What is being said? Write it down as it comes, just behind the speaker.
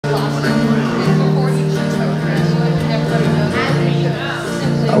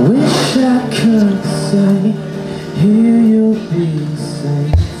wish I could say, here you'll be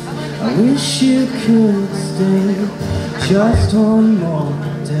safe. I wish you could stay just one more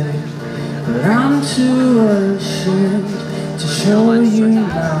day, but I'm too ashamed to show you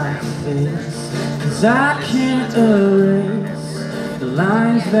my face, 'cause I can't erase the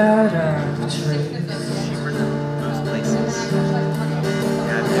lines that I've traced.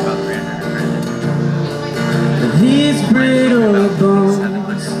 These brittle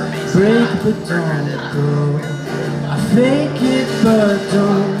bones break but don't grow. I fake it but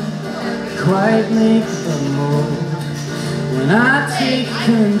don't quite make the mold. When I take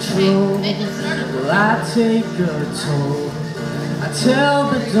control, well, I take a toll. I tell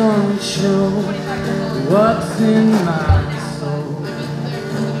but don't show what's in my soul.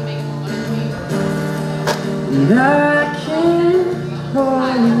 And I can't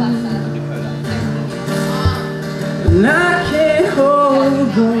hold, and I can't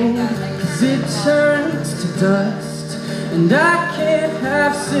hold gold, 'cause it turns to dust. And I can't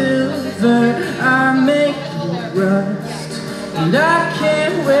have silver, I make it rust. And I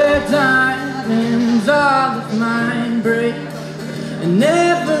can't wear diamonds, all of mine break. And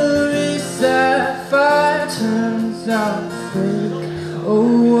every sapphire turns out fake. Oh,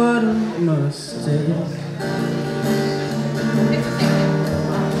 what a mistake.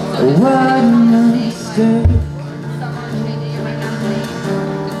 Oh, what a mistake.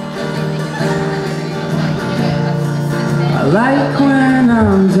 I like when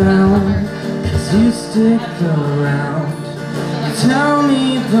I'm down, 'cause you stick around. You tell me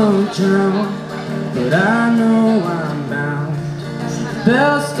don't drown, but I know I'm bound.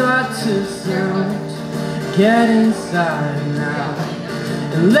 Bells start to sound, get inside now,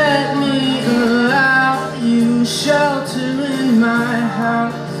 and let me allow you shelter in my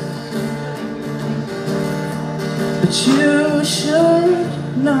house. But you should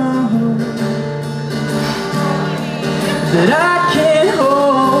know that I can't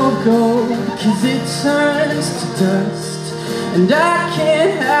hold gold, 'cause it turns to dust. And I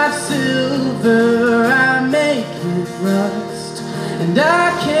can't have silver, I make it rust. And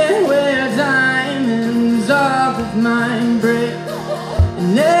I can't wear diamonds, all of mine break.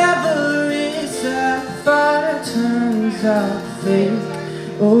 And every sapphire turns out fake.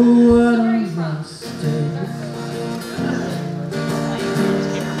 Oh, what a mistake.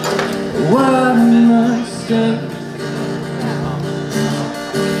 What a mistake.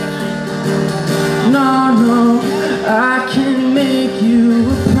 No, no, I can make you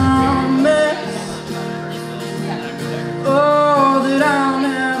a promise, oh, that I'll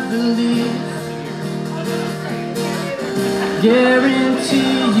never leave.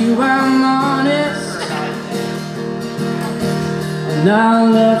 Guarantee you I'm honest, and I'll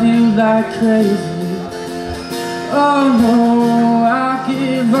love you like crazy. Oh no, I'll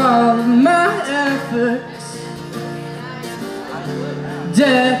give all of my efforts,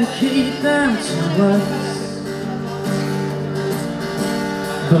 dedicate them to us.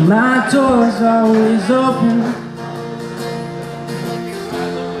 But my door's always open,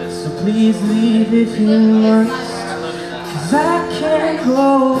 so please leave if you must. 'Cause I can't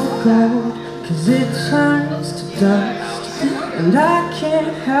hold gold, 'cause it turns to dust. And I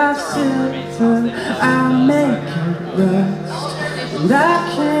can't have silver, I make it rust. And I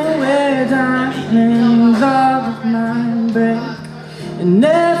can't wear diamonds, all of mine break. And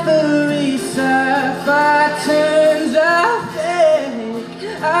every sapphire turns out fake.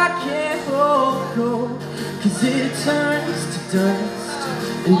 I can't hold gold, 'cause it turns to dust.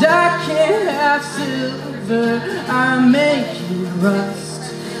 And I can't have silver, I make it rust.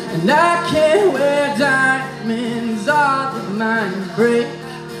 And I can't wear diamonds, all of mine break.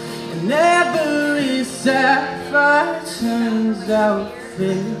 And every sapphire turns out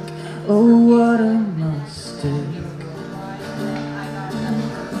fake. Oh, what a mistake.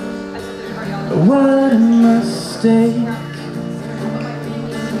 What a mistake.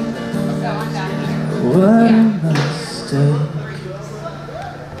 What a mistake.